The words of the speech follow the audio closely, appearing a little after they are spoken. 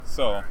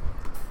So,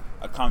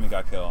 Akame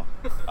Ga Kill.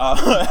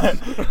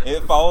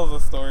 It follows a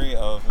story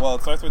of, well,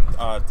 it starts with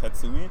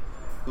Tetsumi,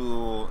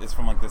 who is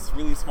from like this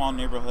really small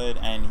neighborhood,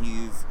 and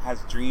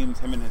has dreams,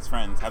 him and his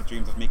friends have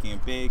dreams of making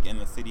it big in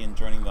the city and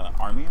joining the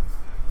army.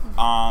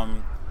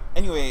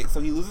 Anyway, so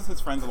he loses his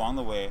friends along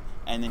the way,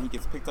 and then he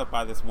gets picked up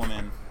by this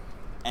woman,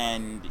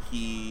 and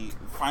he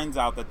finds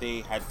out that they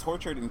had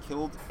tortured and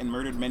killed and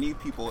murdered many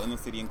people in the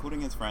city,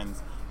 including his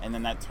friends, and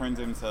then that turns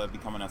him to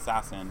become an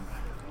assassin.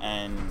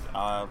 And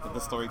the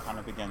story kind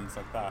of begins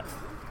like that.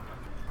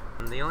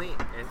 The only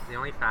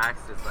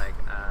facts is like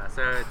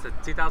so it's a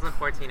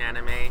 2014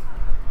 anime.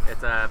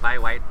 It's by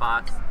White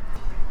Fox.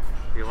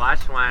 We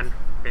watched one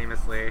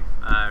famously,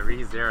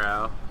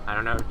 ReZero. I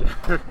don't know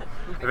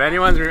if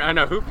anyone's. I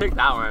know who picked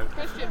that one.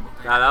 Christian.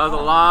 Yeah, that was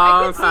a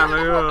long time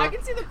ago. I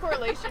can see the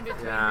correlation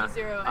between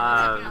ReZero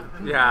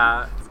and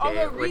yeah.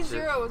 Although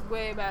ReZero was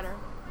way better.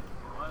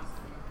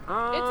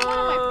 It's one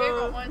of my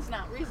favorite ones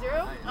now.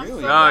 ReZero?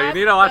 Really? No, you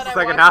need to watch the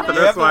second half of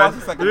this one.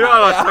 You need to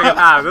watch the second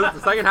half. The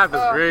second half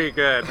is really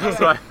good. That's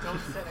why.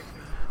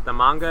 The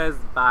manga is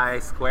by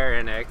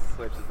Square Enix,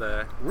 which is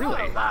the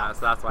so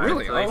that's why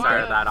they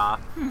started that off.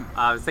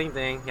 Same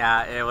thing,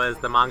 yeah. It was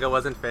the manga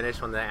wasn't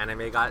finished when the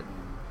anime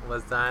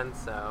was done,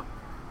 so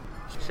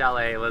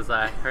Shelley was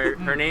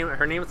her name.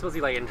 Her name was supposed to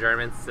be like in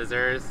German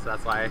scissors. So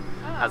that's why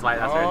that's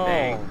her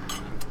thing.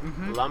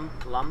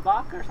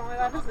 Lumbach or something like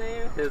that. His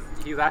name.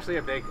 He's actually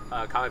a big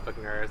comic book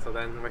nerd. So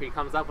then where he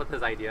comes up with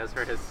his ideas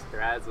for his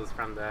threads was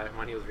from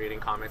when he was reading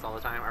comics all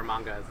the time, or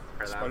mangas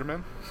for them.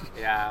 Spider-Man.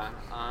 Yeah.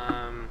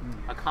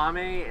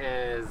 Akame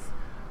is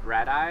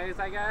red eyes,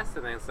 I guess,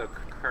 and then so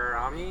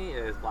Kurami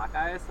is black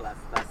eyes. So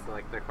that's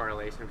like the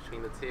correlation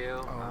between the two.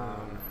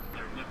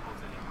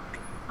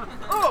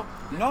 Oh!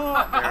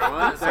 No!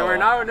 There were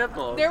no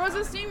nipples. There was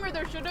a scene where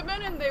there should have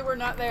been, and they were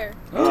not there.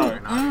 They're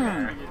not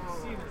there.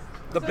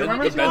 The So bed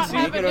they did not scene?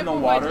 have a in the nipple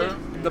water.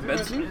 budget. The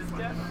bed scene?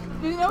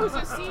 There was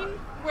a scene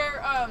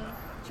where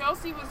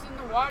Chelsea was in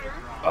the water.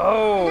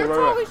 Oh, There right,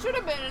 totally right. should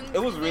have been. And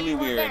It was really they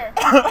weren't weird. there.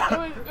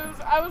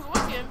 I was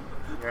looking.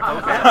 You're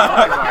okay.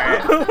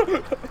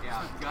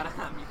 Yeah, you gotta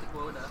meet the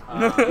quota.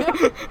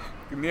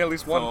 Give me at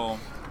least one. So,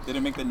 did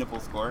it make the nipple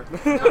score?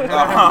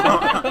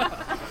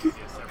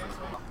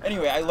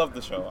 Anyway, I love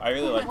the show. I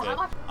really liked it.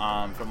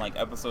 From like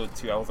episode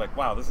 2, I was like,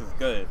 wow, this is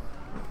good.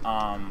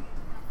 Let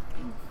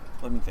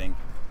me think.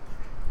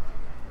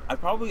 I'm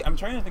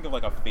trying to think of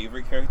like a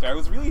favorite character. I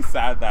was really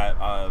sad that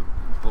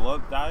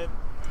Bullock died.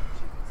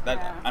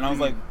 And I was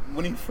like,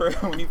 when he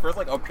first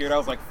like appeared, I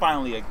was like,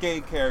 finally a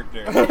gay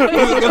character. And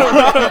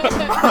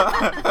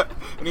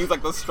he's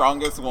like the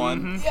strongest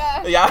one.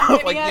 Yeah. Yeah, I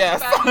was like, And he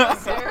yes.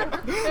 has fabulous hair.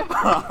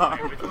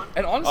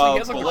 And honestly, he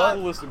has like Bullock? the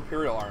coolest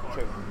Imperial arm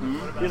too.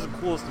 He has the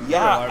coolest Imperial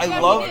Yeah, arm.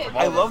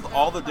 I loved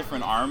all the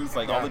different arms,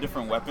 like all the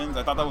different weapons.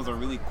 I thought that was a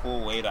really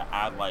cool way to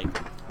add like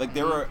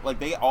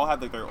they all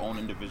had like their own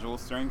individual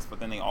strengths, but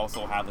then they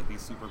also had like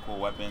these super cool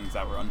weapons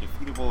that were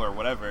undefeatable or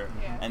whatever.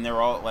 Yeah. And they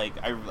were all like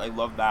I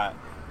love that.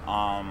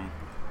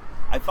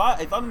 I thought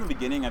in the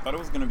beginning it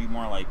was gonna be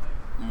more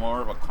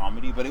of a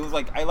comedy, but it was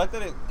like I liked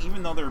that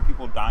even though there were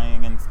people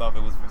dying and stuff,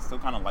 it was still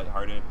kind of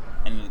lighthearted,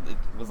 and it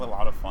was a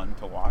lot of fun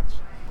to watch.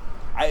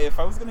 If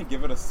I was gonna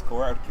give it a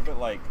score, I'd give it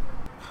like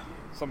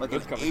an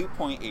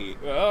 8.8.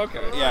 Oh,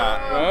 okay. Yeah,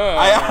 Oh.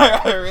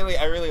 I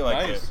really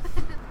liked Nice. it.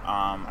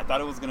 I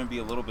thought it was gonna be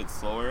a little bit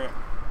slower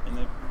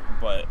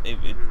but it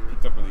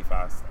picked up really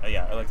fast.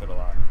 Yeah, I liked it a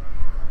lot.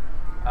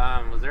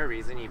 Was there a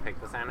reason you picked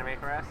this anime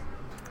for us?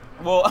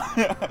 Well,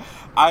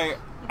 I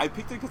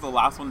picked it because the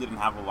last one didn't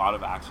have a lot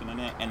of action in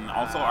it, and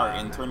also our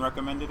intern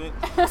recommended it.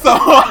 So and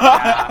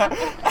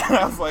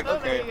I was like, Oh,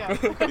 okay, there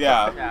you go.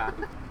 yeah.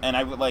 And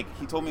I would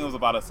he told me it was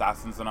about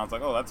assassins, and I was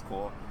like, oh, that's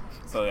cool.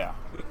 So yeah,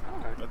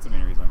 that's the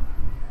main reason.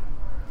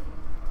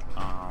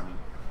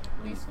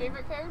 Least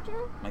favorite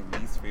character? My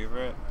least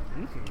favorite.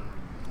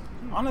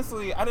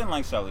 Honestly, I didn't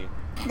like Shelly.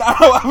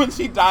 When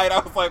she died, I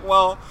was like,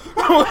 well.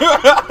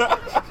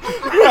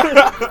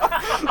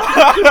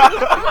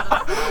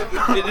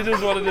 It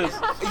is what it is.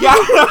 Yeah.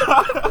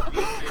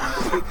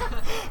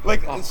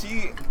 Because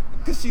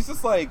she's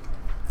just like,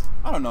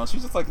 I don't know,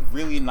 she's just like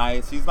really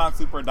nice. She's not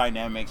super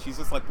dynamic. She's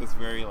just like this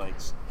very like,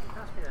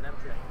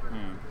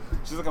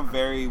 she's like a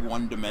very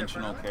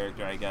one-dimensional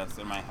character, I guess,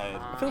 in my head.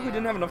 I feel like we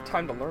didn't have enough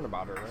time to learn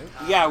about her, right?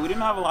 Yeah, we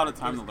didn't have a lot of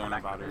time to learn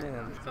about her.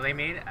 Man. So they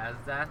made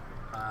Ezda.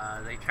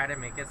 They tried to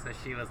make it so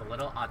she was a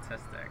little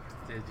autistic.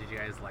 Did you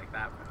guys like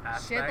that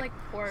aspect? She had like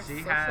poor She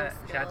social had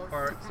skills.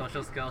 poor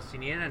social skills. She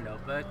needed a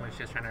notebook when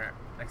she was trying to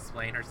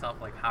explain herself,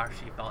 like how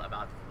she felt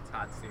about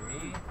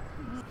Tatsumi.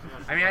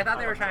 I mean, I thought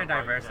they were trying to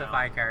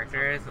diversify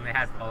characters, and they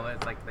had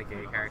Poet's like the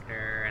gay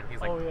character, and he's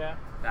like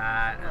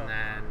that, and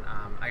then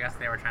I guess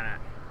they were trying to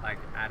like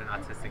add an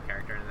autistic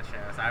character in the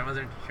show. So I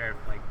wasn't sure if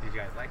like, did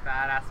you guys like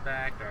that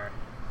aspect or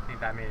think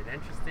that made it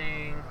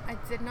interesting? I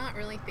did not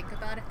really think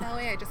about it that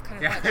way. I just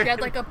kind of thought she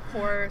had like a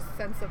poor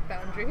sense of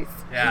boundaries.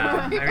 Yeah,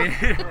 I mean,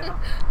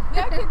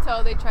 Yeah, I could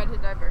tell they tried to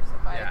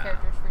diversify the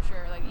characters for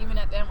sure. Like even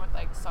at the end with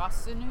like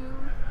Sasunu.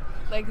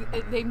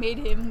 they made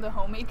him the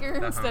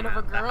homemaker instead of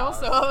a girl.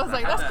 So I was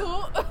like, that's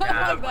cool.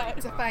 I like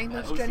that. Defying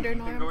those OCD gender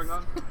thing norms. going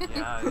on.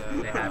 Yeah.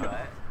 They had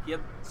what?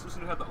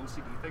 Susan had the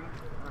OCD thing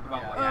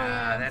about like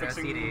that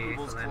fixing OCD.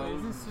 people's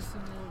clothes.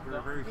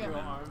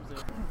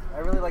 I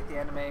really like the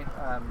anime.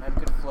 Had a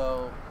good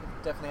flow.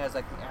 It definitely has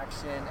like the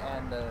action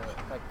and the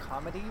like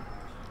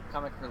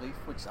comic relief,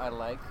 which I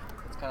like.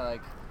 It's kind of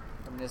like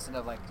reminiscent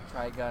of like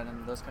Trigun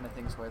and those kind of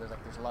things where there's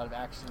a lot of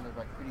action. There's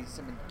like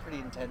pretty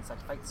intense like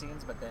fight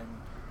scenes, but then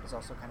there's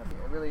also kind of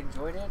I really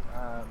enjoyed it.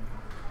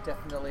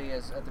 Definitely,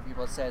 as other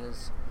people have said,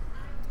 is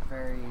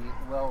very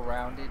well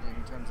rounded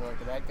in terms of like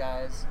the bad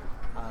guys,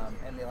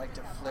 and they like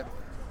to flip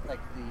like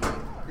the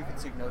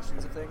preconceived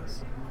notions of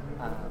things.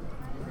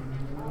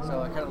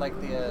 So I kind of like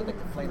the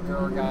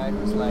flamethrower guy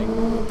who's like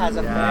has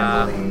a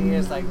family,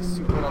 is like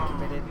super like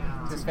committed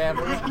to his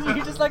family.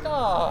 You're just like,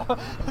 oh,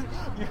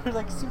 you're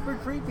like super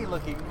creepy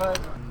looking. But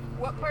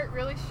What part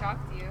really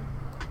shocked you?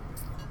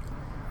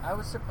 I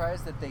was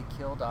surprised that they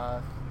killed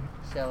off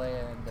Shelley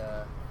and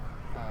the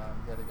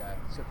other guy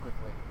so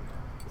quickly.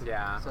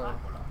 Yeah. So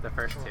The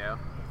first two.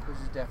 which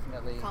is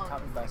definitely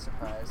caught me by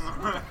surprise.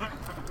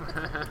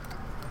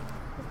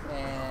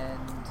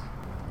 And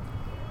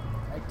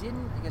I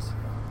guess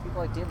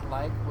people I didn't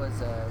like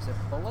was it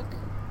Bullock?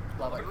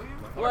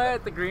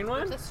 What? The green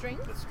one? The string?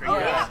 Oh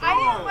yeah,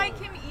 I didn't like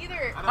him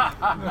either.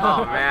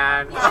 Oh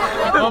man.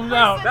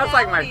 That's That's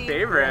like my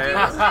favorite.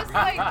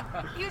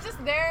 He was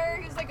just there.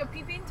 He was like a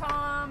peeping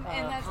tom,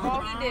 and that's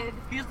all he did.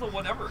 He's the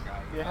whatever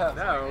guy. Yeah.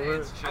 No.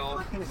 It's chill.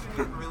 He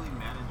didn't really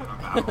manage a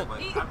battle.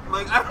 He-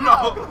 I don't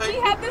know. He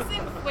had this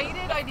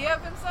inflated idea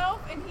of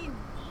himself, and he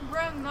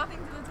brought nothing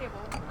to the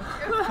table.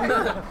 It was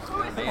like,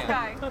 who is this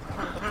guy?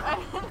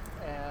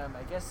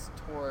 I guess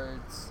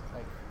towards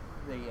like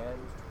the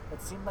end,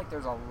 it seemed like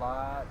there's a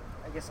lot.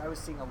 I guess I was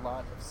seeing a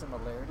lot of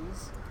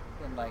similarities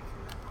in like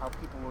how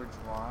people were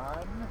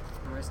drawn,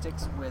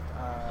 characteristics with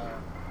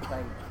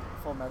like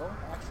Full Metal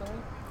actually.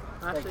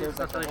 Like there's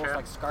like the whole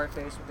like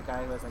Scarface with the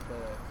guy who has like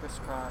the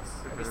crisscross.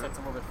 I guess that's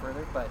a little bit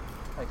further, but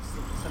like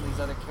some of these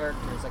other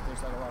characters, like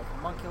there's like a lot of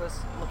homunculus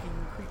looking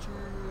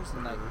creatures,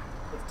 and like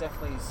it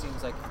definitely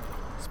seems like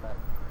spec.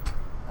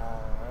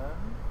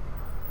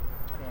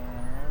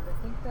 And I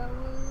think that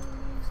was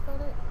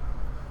about it.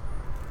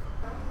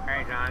 All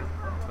right, John.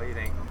 What do you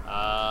think?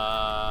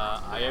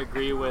 I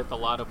agree with a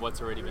lot of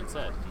what's already been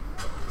said.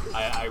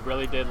 I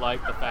really did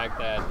like the fact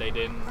that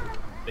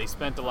they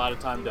spent a lot of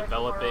time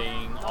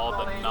developing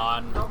all the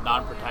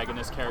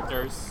non-protagonist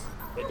characters.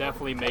 It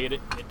definitely made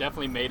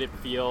it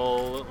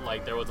feel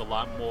like there was a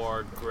lot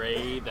more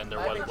gray than there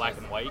was black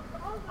and white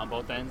on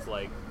both ends.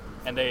 Like,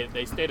 and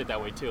they stated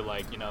that way too.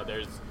 Like, you know,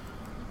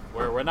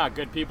 we're not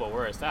good people.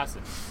 We're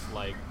assassins.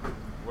 Like,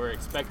 we're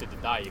expected to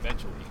die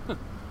eventually.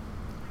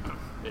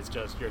 It's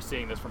just you're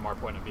seeing this from our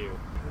point of view.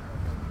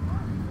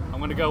 I'm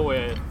gonna go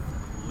with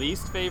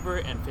least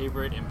favorite and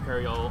favorite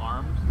Imperial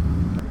armed.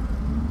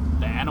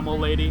 The animal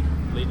lady,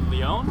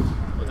 Leon?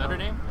 Was that her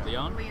name?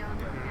 Leon?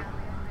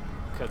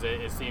 Because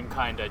it seemed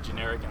kind of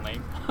generic and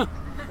lame.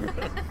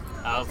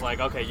 I was like,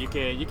 okay, you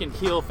can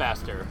heal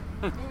faster,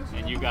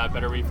 and you got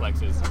better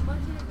reflexes.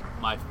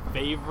 My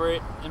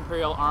favorite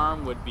Imperial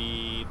arm would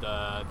be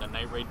the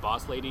Night Raid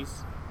boss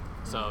ladies.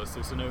 So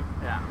Susanoo.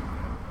 Yeah.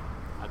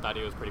 I thought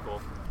he was pretty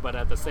cool. But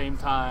at the same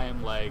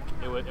time, like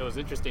it was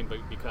interesting,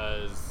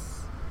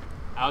 because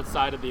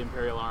outside of the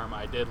Imperial arm,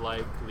 I did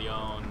like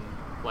Leon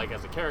like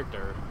as a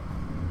character,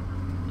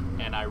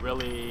 and I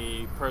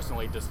really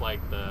personally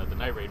disliked the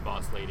Night Raid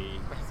boss lady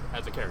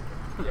as a character.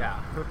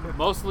 Yeah.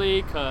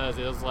 Mostly because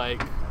it was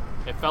like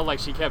it felt like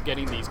she kept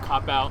getting these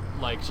cop out.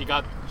 Like she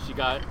got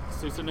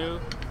Susanoo,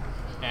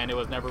 and it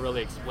was never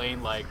really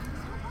explained. Like,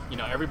 you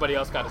know, everybody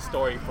else got a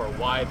story for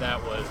why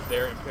that was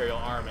their Imperial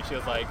arm, and she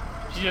was like,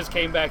 she just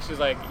came back. She was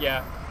like,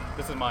 yeah,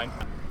 this is mine.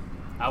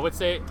 I would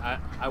say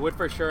I would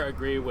for sure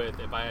agree with,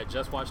 if I had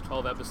just watched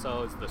 12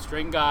 episodes, the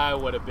string guy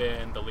would have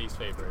been the least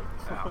favorite.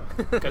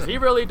 Because he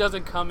really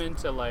doesn't come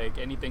into like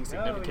anything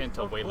significant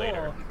until way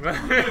later.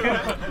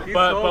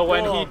 But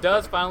when he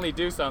does finally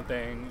do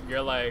something,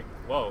 you're like,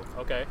 whoa,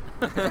 okay.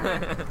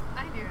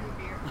 I knew he'd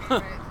be your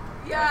favorite.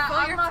 Yeah,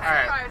 I'm not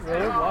surprised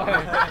at all.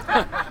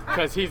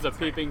 Because he's a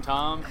peeping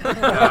Tom. No.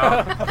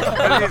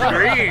 Because he's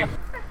green.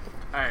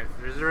 Alright,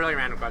 there's a really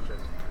random question.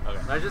 Okay.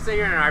 Let's just say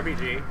you're in an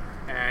RPG,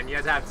 and you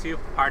guys have two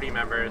party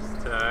members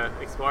to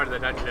explore the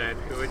dungeon.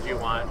 Who would you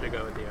want to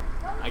go with you?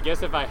 I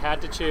guess if I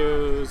had to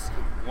choose,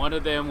 one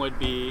of them would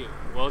be,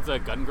 what was the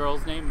gun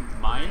girl's name?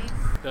 Mine?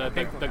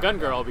 The gun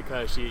girl,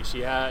 because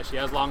she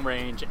has long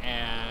range,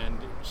 and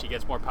she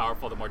gets more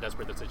powerful the more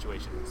desperate the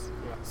situation is.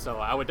 Yeah. So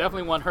I would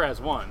definitely want her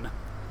as one.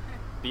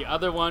 The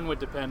other one would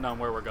depend on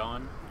where we're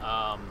going.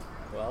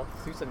 Well,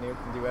 Susanoo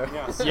can do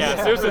everything.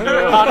 Yeah,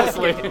 Susanoo,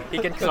 honestly. He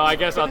can So I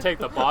guess I'll take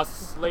the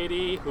boss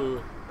lady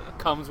who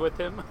comes with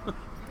him.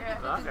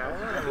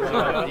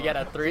 Okay. You get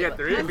a three. You get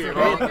three Three people.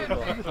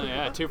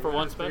 Yeah,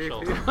 2-for-1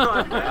 special.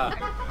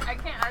 I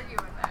can't argue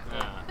with that.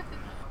 Yeah.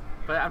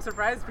 But I'm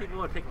surprised people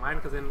would pick mine,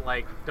 because then,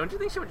 like, don't you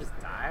think she would just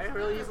die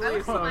really easily? I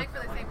was mine for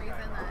the same reason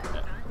that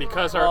John.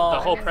 because the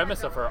whole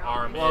premise of her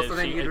arm Well, is so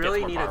then it you'd gets really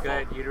more need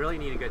powerful. you'd really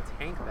need a good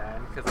tank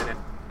then, because then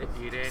if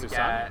you didn't Susanoo?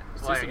 get,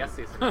 well, I guess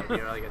Susanoo would be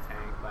a really good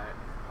tank, but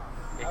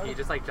if he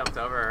just like jumped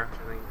over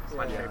and then just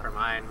went straight for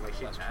mine, like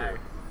she'd That's die. true.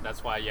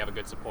 That's why you have a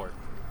good support.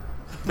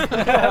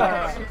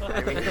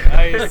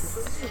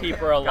 Nice. Keep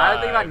her alive. Gotta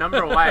think about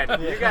number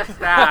one. You got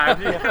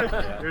stabbed.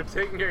 You're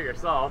taking care of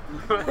yourself.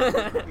 I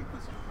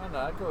don't know.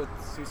 I'd go with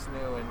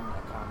Susanoo and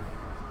Akame.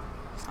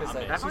 Just because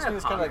like Definitely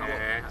Susanoo's kind of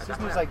Akame. like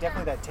Susanoo's like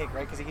definitely that tank,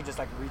 right? Because he can just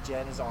like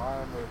regen his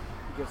arm or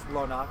he gets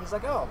blown off. He's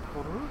like, oh,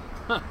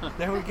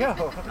 there we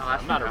go.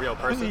 I'm not a real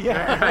person.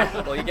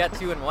 Yeah. Well, you get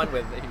 2 in 1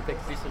 with if you pick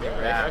Susanoo,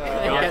 right?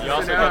 Yeah. You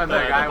also Susanoo get and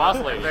the guy boss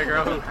with- lady. The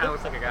girl who kind of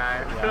looks like a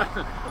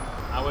guy.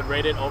 I would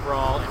rate it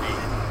overall an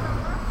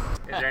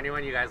 8. Is there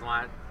anyone you guys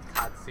want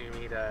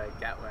Tatsumi to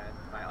get with?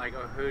 Like,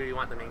 who do you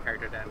want the main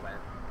character to end with?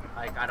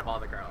 Like, out of all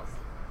the girls.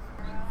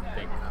 I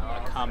think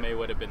Akame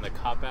would have been the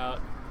cop-out,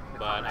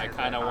 but I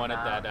kind of wanted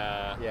that,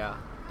 Yeah.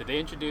 did they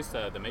introduce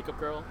the makeup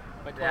girl?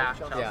 Yeah,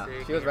 Chelsea? Yeah.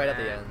 Chelsea, She was right at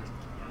the and- end.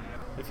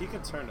 If he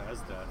can turn to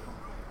Esda.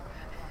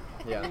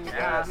 Yeah.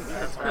 Yeah,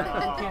 that's right.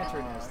 He can't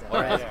turn his stuff.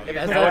 Or as,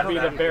 Yeah. That would be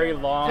the very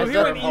long. As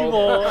the-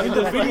 evil. In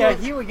the video, Yeah,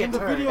 he would get in the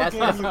turned. video That's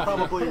game, not- you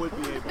probably would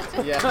be able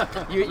to.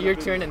 Yeah. Your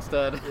turn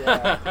instead.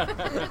 Yeah.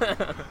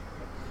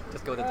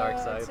 Just go the dark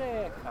I'd side.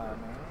 say Akame.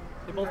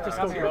 They both just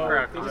go That's rogue.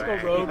 correct. They just go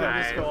rogue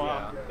and just go Nice.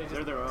 off. They They're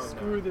just their own.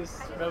 screw this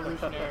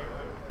revolutionary.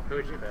 Who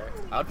would you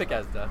pick? I would pick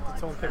Asda.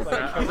 Someone pick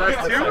like.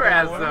 There's two for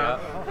Ezra.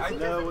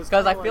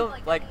 Because I feel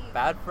like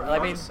bad for. I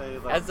mean, say,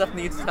 like, Ezra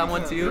needs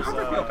someone too. I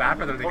feel bad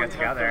for them to get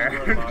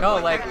together. No,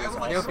 like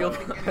you feel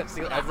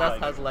Ezra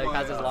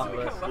has his long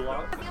list. The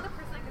other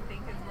person I could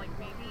think is like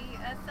maybe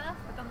Esther,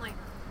 but then like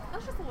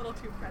that's just a little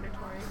too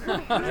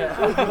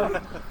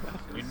predatory.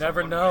 You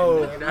never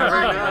know. You never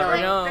Like,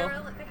 know. they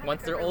had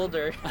Once a they're good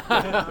older.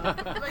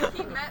 Like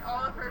he met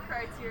all of her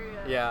criteria.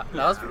 Yeah,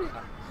 that was pretty.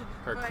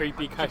 Her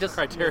creepy She just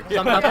criteria.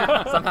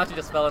 somehow she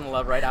just fell in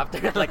love right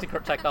after, like to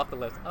check off the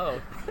list. Oh.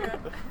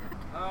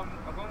 I'm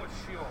going with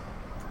Shield.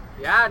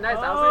 Yeah, nice.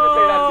 I was gonna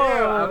say that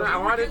too. I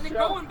We're wanted getting it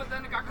Shield. going, but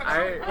then it got cut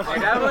I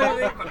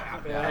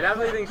short.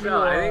 definitely think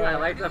so. I think I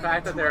like the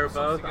fact that they're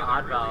both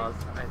oddballs.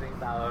 I think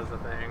that was the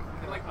thing.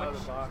 And like when she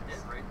did,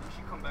 right? Did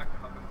she come back to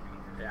hug him?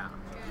 Yeah.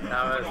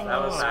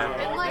 That was that.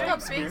 In like a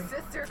big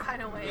sister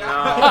kind of way.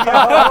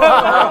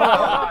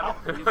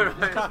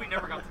 Because we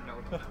never got to know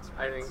them.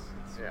 I think,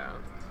 yeah.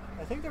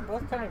 I think they're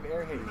both kind of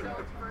airheady.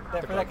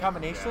 That for that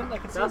combination,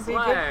 like it's That's be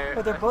why. good,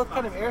 but they're both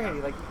kind of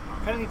airheady. Like you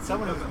kind of need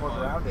someone who's more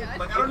grounded.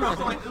 Like I don't know.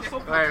 Like, it's so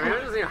Wait, maybe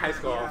it was in high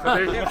school. So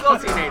she's still a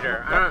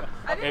teenager. I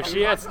don't. If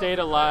she had stayed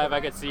alive, I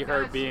could see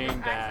her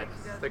being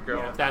The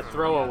girl. that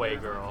throwaway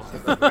girl.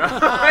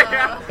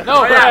 Yeah.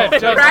 No, yeah,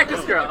 but just-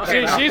 practice girl.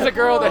 Okay, She's a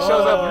girl that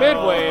shows up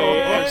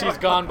midway and she's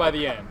gone by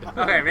the end.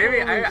 Okay,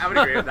 maybe I would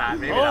agree with that.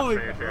 Maybe Holy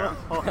that's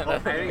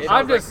pretty true.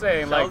 I'm just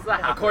saying, like, Shell's the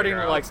happy according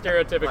girl. to like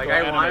stereotypical Like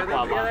I wanted anime them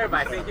plot together, lines.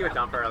 but I think you would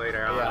dump her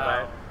later on.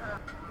 Yeah.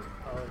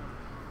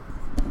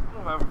 I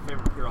don't have a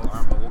favorite Imperial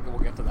arm, but we'll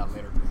get to that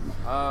later.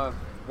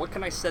 What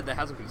can I say that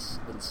hasn't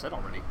been said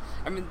already?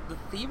 I mean, the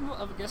theme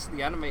of, I guess,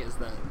 the anime is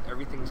that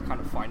everything's kind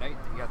of finite,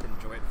 and you have to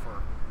enjoy it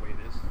for the way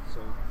it is.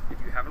 So if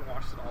you haven't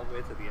watched it all the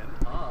way to the end,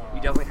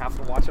 you definitely have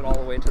to watch it all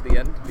the way to the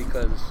end,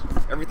 because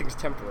everything's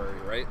temporary,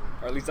 right?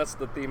 Or at least that's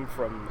the theme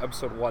from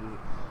episode 1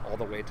 all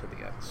the way to the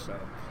end. So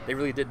they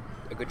really did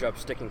a good job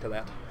sticking to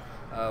that.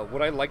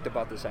 What I liked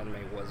about this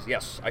anime was,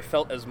 yes, I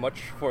felt as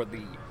much for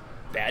the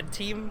bad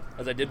team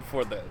as I did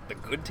for the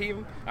good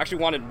team. I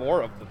actually wanted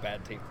more of the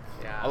bad team.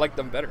 Yeah. I liked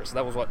them better. So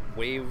that was what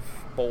Wave,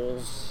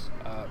 Bowls,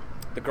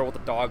 the girl with the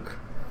dog,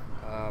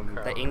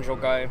 the angel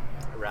guy.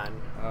 Run.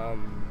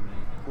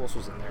 Who else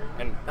was in there?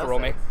 And That was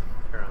Kurome. nice.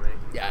 Kurome.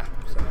 Yeah.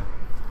 So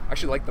I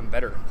actually liked them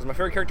better because my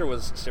favorite character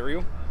was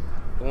Seiryu,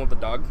 the one with the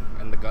dog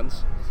and the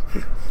guns.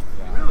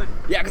 Really?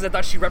 Yeah, because I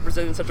thought she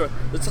represented such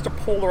a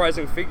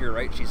polarizing figure,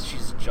 right?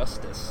 She's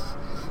justice.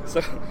 So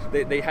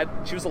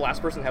she was the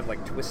last person to have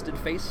like twisted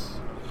face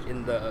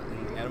in the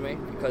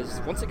anime,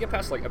 because once they get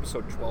past like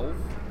episode 12,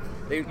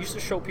 they used to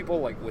show people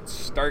like with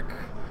stark,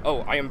 oh,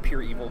 I am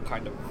pure evil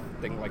kind of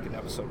thing, like in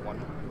episode 1,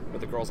 where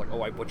the girl's like,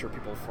 oh, I butcher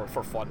people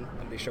for fun,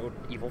 and they showed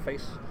evil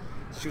face.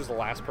 So she was the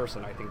last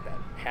person I think that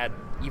had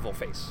evil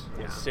face,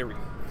 was Seiryu,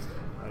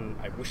 and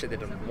I wish they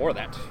did more of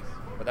that.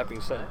 But that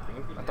being said,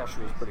 I thought she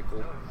was pretty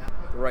cool.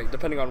 Right,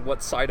 depending on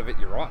what side of it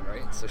you're on,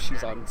 right? So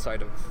she's on the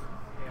side of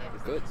the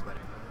good.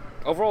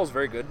 Overall, it's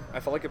very good. I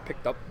felt like it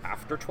picked up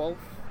after 12,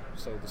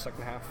 so the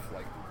second half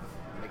like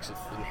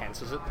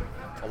enhances it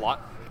a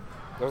lot.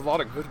 There was a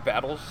lot of good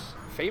battles.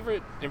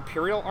 Favorite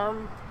Imperial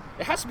arm?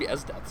 It has to be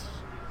Esdeath's,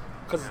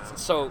 because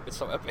it's so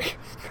epic.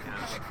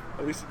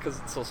 At least because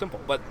it's so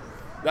simple. But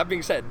that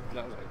being said,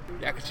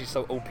 yeah, because she's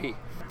so OP.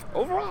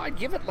 Overall, I'd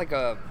give it like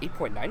a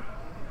 8.9.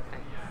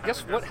 I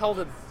guess what held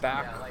it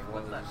back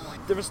was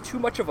there was too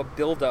much of a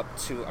build-up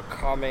to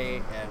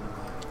Akame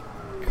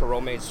and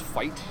Kurome's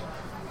fight.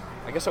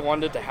 I guess I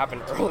wanted it to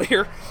happen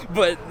earlier,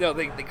 but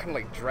they kind of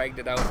like dragged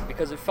it out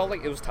because it felt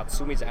like it was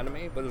Tatsumi's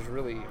anime, but it was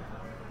really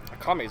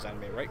Akame's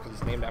anime, right? Because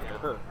it's named after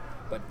her.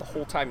 but the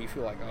whole time you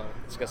feel like, oh,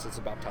 I guess it's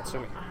about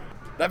Tatsumi.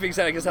 That being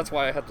said, I guess that's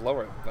why I had to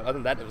lower it. But other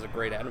than that, it was a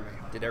great anime.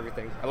 Did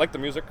everything. I like the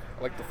music.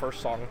 I like the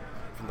first song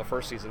from the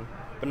first season,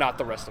 but not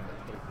the rest of it.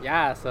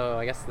 Yeah, so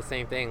I guess the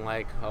same thing.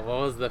 Like, what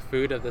was the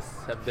food of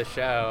the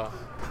show?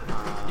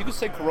 You could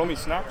say Kuromi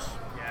snacks.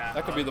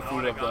 That could be the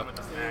food of the.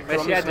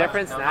 But she had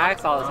different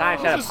snacks all the time.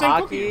 She had a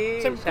Pocky.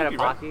 She had a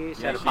Pocky. Right?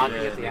 She had a Pocky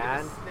at the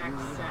end.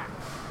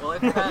 Well,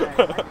 if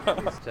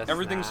that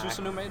Everything snack.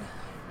 Susanoo made?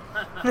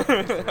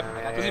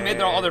 Because he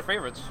made all their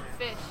favorites.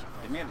 Fish.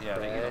 They made, yeah,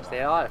 They had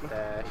a lot of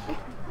fish.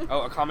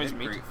 Oh, Akame's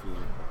meat. Great food.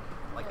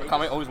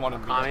 Akame always wanted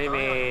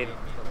meat.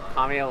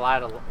 Akame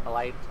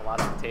liked a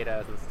lot of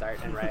potatoes and starch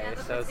and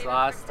rice. So it's a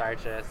lot of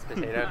starches,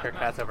 potato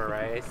croquettes over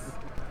rice.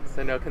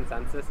 So no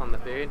consensus on the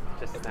food,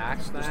 just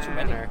snacks. There's then, too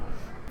many. Or?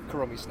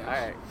 Kuromi snacks. All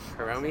right,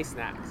 Kuromi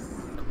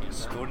snacks.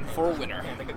 It's good for a winner.